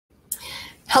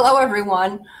Hello,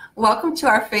 everyone. Welcome to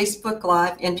our Facebook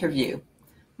Live interview.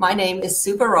 My name is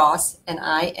Sue Barrosse, and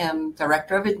I am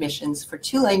Director of Admissions for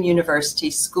Tulane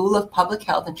University School of Public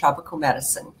Health and Tropical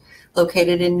Medicine,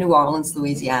 located in New Orleans,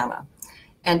 Louisiana.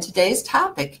 And today's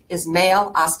topic is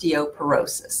male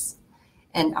osteoporosis.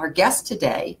 And our guest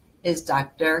today is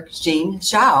Dr.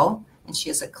 Zhao, and she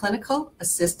is a clinical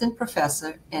assistant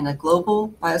professor in a global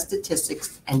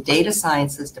biostatistics and data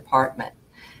sciences department.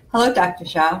 Hello, Dr.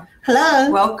 Zhao.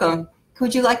 Hello. Welcome.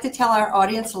 Would you like to tell our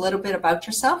audience a little bit about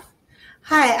yourself?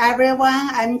 Hi, everyone.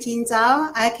 I'm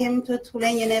Zhao. I came to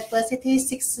Tulane University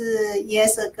 6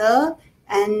 years ago,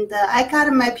 and I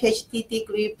got my PhD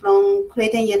degree from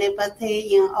Creighton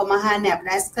University in Omaha,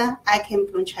 Nebraska. I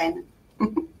came from China.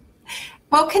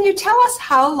 Well, can you tell us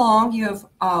how long you have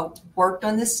worked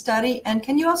on this study, and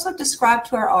can you also describe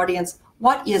to our audience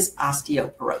what is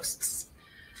osteoporosis?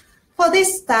 For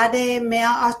this study, male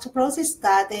osteoporosis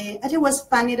study, it was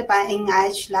funded by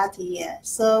NIH last year.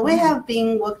 So we have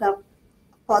been working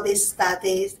for this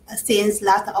study since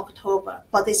last October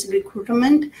for this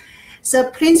recruitment.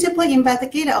 The principal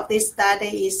investigator of this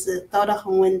study is Dr.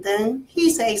 Hongwen Deng.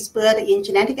 He's an expert in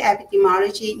genetic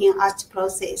epidemiology in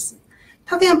osteoporosis.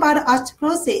 Talking about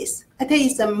osteoporosis, it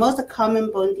is the most common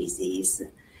bone disease.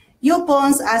 Your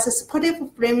bones are a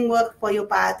supportive framework for your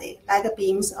body, like the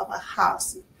beams of a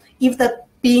house. If the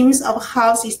beams of a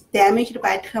house is damaged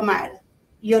by termite,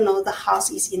 you know the house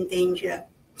is in danger.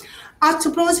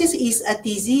 Osteoporosis is a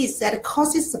disease that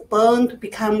causes the bone to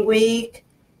become weak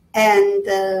and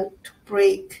to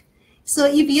break. So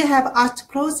if you have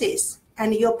osteoporosis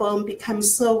and your bone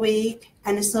becomes so weak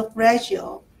and so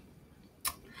fragile,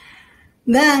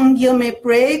 then you may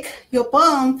break your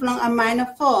bone from a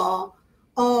minor fall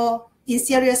or, in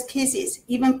serious cases,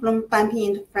 even from bumping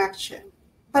into fracture.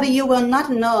 But you will not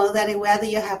know that whether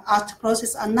you have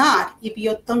osteoporosis or not if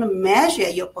you don't measure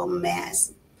your bone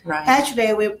mass. Right.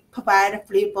 Actually, we provide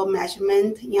free bone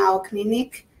measurement in our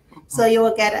clinic. So you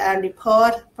will get a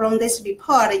report. From this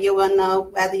report, you will know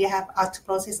whether you have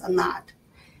osteoporosis or not.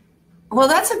 Well,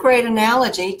 that's a great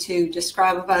analogy to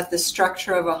describe about the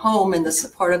structure of a home, and the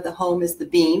support of the home is the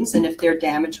beams, and if they're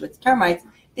damaged with termites,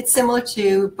 it's similar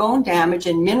to bone damage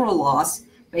and mineral loss,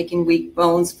 making weak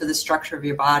bones for the structure of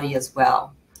your body as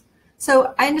well.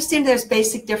 So I understand there's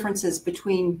basic differences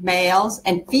between males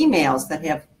and females that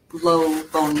have low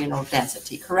bone mineral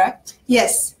density, correct?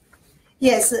 Yes.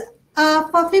 Yes.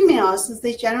 For females,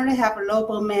 they generally have low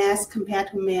bone mass compared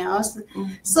to males.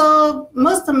 Mm-hmm. So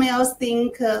most males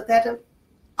think that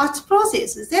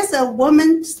osteoporosis, that's a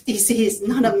woman's disease,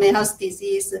 not a male's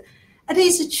disease. It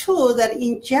is true that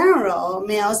in general,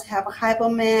 males have high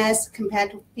bone mass compared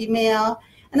to female,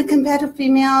 and compared to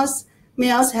females,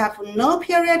 males have no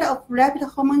period of rapid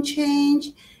hormone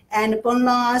change and bone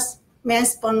loss.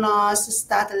 Men's bone loss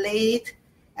start late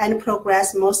and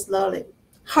progress more slowly.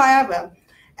 However,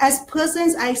 as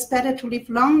persons are expected to live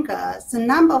longer, the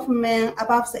number of men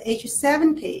above the age of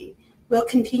 70 will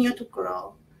continue to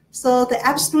grow. So the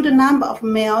absolute number of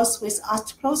males with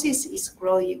osteoporosis is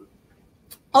growing.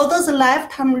 Although the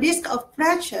lifetime risk of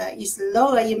fracture is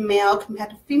lower in male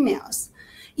compared to females,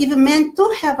 if men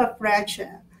do have a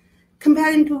fracture,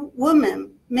 comparing to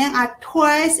women, men are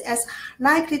twice as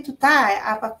likely to die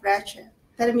of a fracture.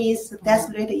 That means the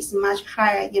death rate is much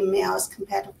higher in males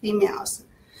compared to females.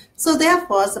 So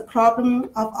therefore, the problem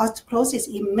of osteoporosis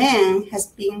in men has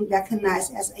been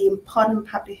recognized as an important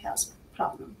public health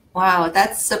problem. Wow,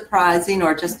 that's surprising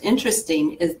or just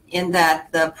interesting in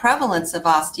that the prevalence of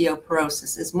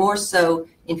osteoporosis is more so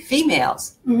in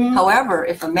females. Mm-hmm. However,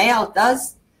 if a male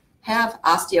does have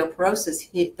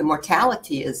osteoporosis, the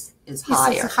mortality is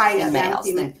higher in males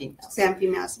than females. Than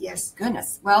females, yes.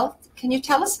 Goodness. Well, can you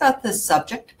tell us about the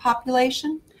subject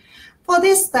population? For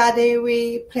this study,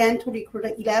 we plan to recruit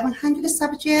 1,100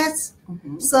 subjects.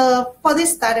 Mm-hmm. So for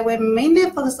this study, we mainly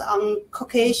focus on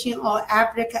Caucasian or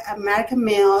African American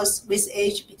males with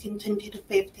age between 20 to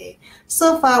 50.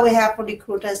 So far, we have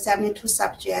recruited 72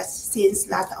 subjects since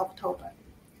last October.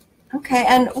 Okay,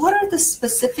 and what are the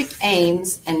specific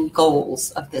aims and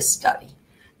goals of this study?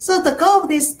 So the goal of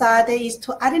this study is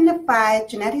to identify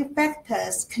genetic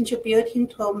factors contributing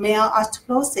to male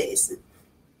osteoporosis.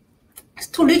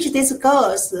 To reach these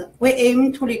goals, we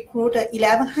aim to recruit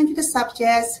 1,100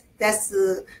 subjects, that's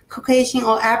Caucasian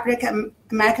or African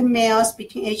American males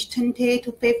between age 20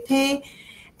 to 50.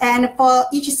 And for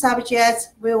each subject,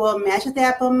 we will measure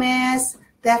their bone mass,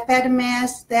 their fat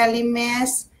mass, their lean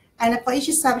mass. And for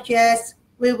each subject,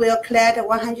 we will collect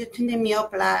 120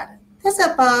 ml blood. That's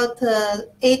about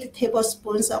 8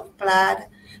 tablespoons of blood.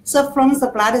 So from the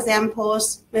blood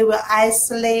samples, we will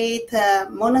isolate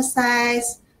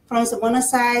monocytes from the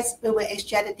monocytes, we will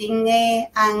extract DNA,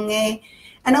 RNA,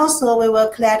 and also we will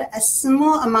collect a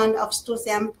small amount of stool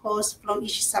samples from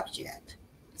each subject.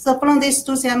 So from these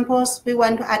stool samples, we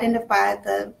want to identify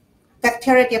the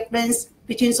bacterial difference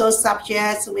between those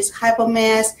subjects with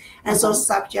hypomass and those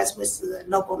subjects with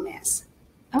local mass.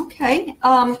 Okay.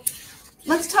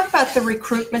 Let's talk about the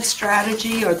recruitment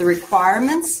strategy or the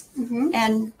requirements.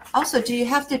 And also, do you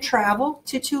have to travel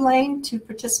to Tulane to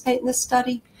participate in this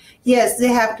study? Yes, they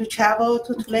have to travel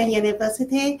to Tulane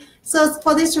University. So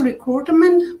for this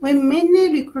recruitment, we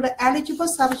mainly recruit eligible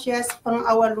subjects from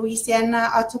our Louisiana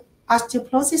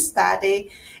osteoporosis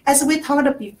study. As we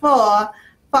talked before,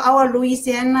 for our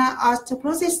Louisiana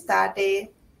osteoporosis study,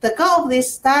 the goal of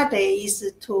this study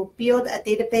is to build a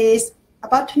database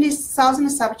about 20,000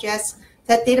 subjects,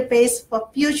 that database for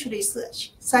future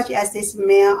research, such as this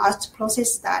male osteoporosis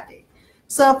study.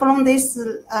 So from this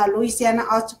Louisiana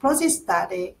osteoporosis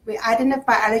study, we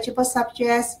identify eligible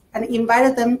subjects and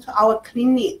invited them to our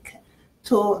clinic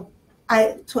to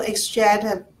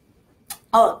extract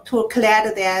or to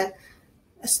collect their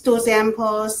stool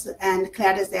samples and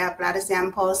collect their blood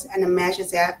samples and measure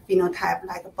their phenotype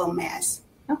like bone mass.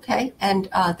 Okay, and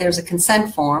there's a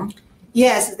consent form.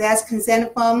 Yes, there's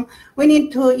consent form. We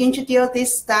need to introduce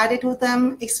this study to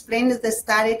them, explain the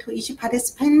study to each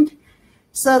participant,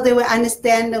 so they will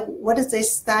understand what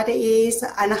this study is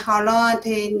and how long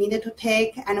they need to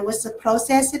take and what the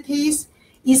process it is.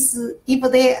 If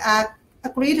they are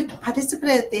agreed to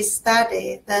participate in this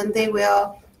study, then they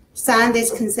will sign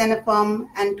this consent form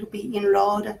and to be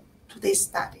enrolled to this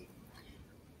study.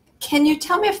 Can you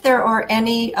tell me if there are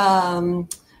any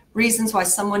reasons why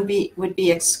someone would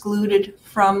be excluded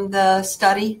from the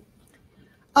study?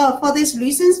 For these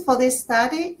reasons for this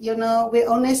study, we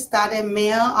only study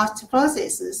male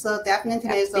osteoporosis, so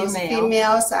definitely those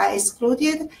females are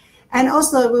excluded. And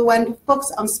also we want to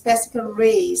focus on specific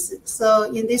race. So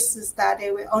in this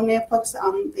study, we only focus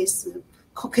on this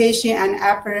Caucasian and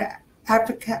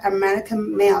African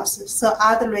American males. So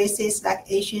other races like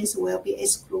Asians will be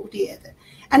excluded.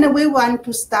 And we want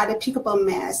to study pickable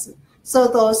mass. So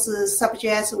those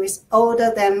subjects with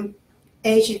older than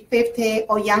age 50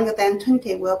 or younger than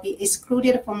 20 will be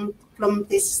excluded from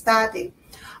this study.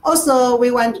 Also, we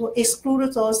want to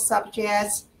exclude those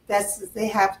subjects that they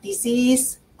have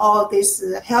disease or these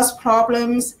health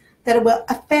problems that will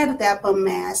affect their bone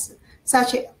mass,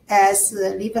 such as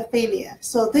liver failure.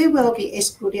 So they will be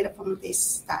excluded from this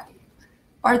study.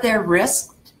 Are there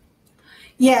risks?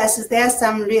 Yes, there are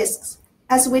some risks.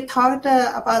 As we talked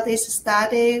about this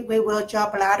study, we will draw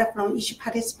blood from each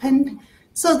participant.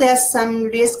 So there's some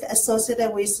risk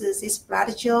associated with this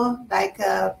blood draw, like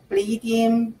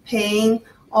bleeding, pain,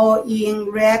 or in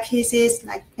rare cases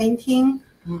like fainting.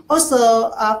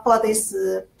 Also, for this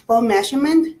bone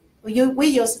measurement, we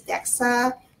use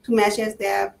DEXA to measure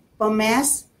their bone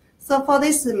mass. So for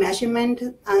this measurement,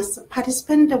 the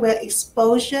participant will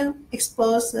expose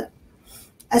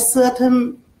a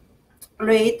certain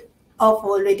rate of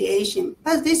radiation,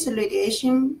 but this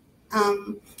radiation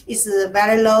is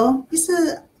very low.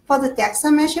 For the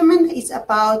DEXA measurement, it's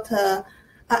about an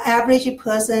average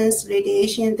person's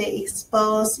radiation they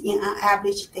expose in an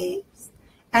average day.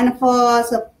 And for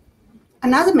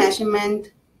another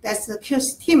measurement, that's the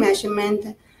QCT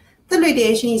measurement, the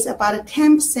radiation is about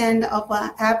 10% of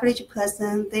an average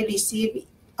person they receive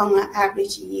on an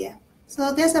average year.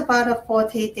 So there's about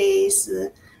 40 days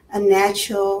a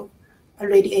natural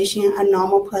radiation a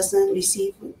normal person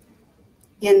receive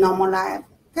in normal life.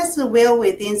 That's well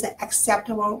within the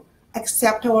acceptable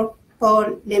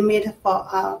limit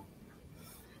for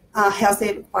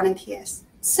healthy volunteers.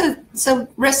 So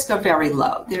risks are very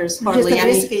low. There's hardly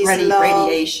any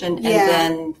radiation. And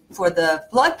then for the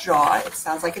blood draw, it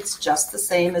sounds like it's just the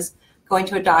same as going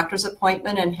to a doctor's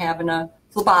appointment and having a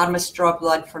phlebotomist draw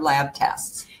blood for lab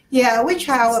tests. Yeah, we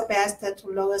try our best to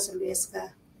lower the risk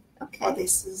for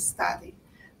this study.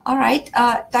 All right.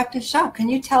 Dr. Zhao, can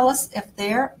you tell us if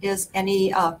there is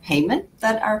any payment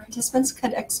that our participants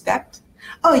could expect?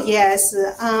 Oh, yes.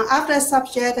 After a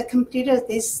subject completed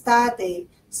this study,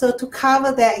 so to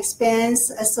cover their expense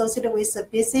associated with the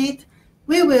visit,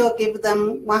 we will give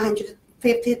them $150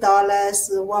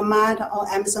 Walmart or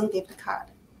Amazon gift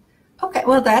card. Okay,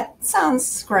 well, that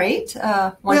sounds great.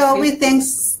 Well, we thank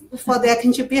for their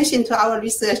contribution to our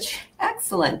research.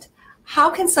 Excellent. How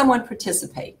can someone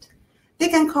participate? They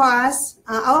can call us.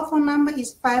 Our phone number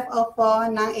is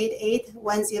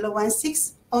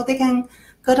 504-988-1016, or they can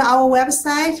go to our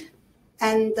website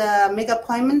and make an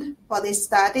appointment for this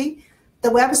study. The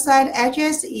website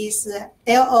address is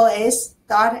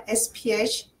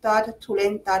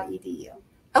los.sph.tulane.edu.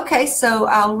 Okay, so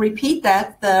I'll repeat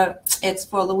that. It's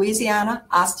for Louisiana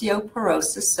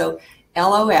Osteoporosis, so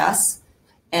LOS,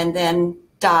 and then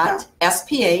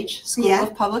 .sph, School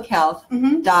of Public Health,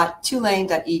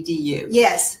 .tulane.edu.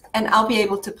 Yes. And I'll be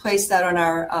able to place that on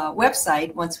our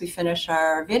website once we finish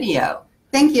our video.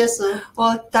 Thank you, Sue.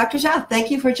 Well, Dr. Zhao,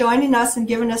 thank you for joining us and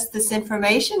giving us this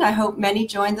information. I hope many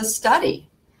join the study.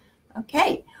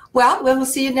 Okay, well, we will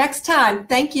see you next time.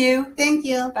 Thank you. Thank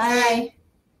you. Bye.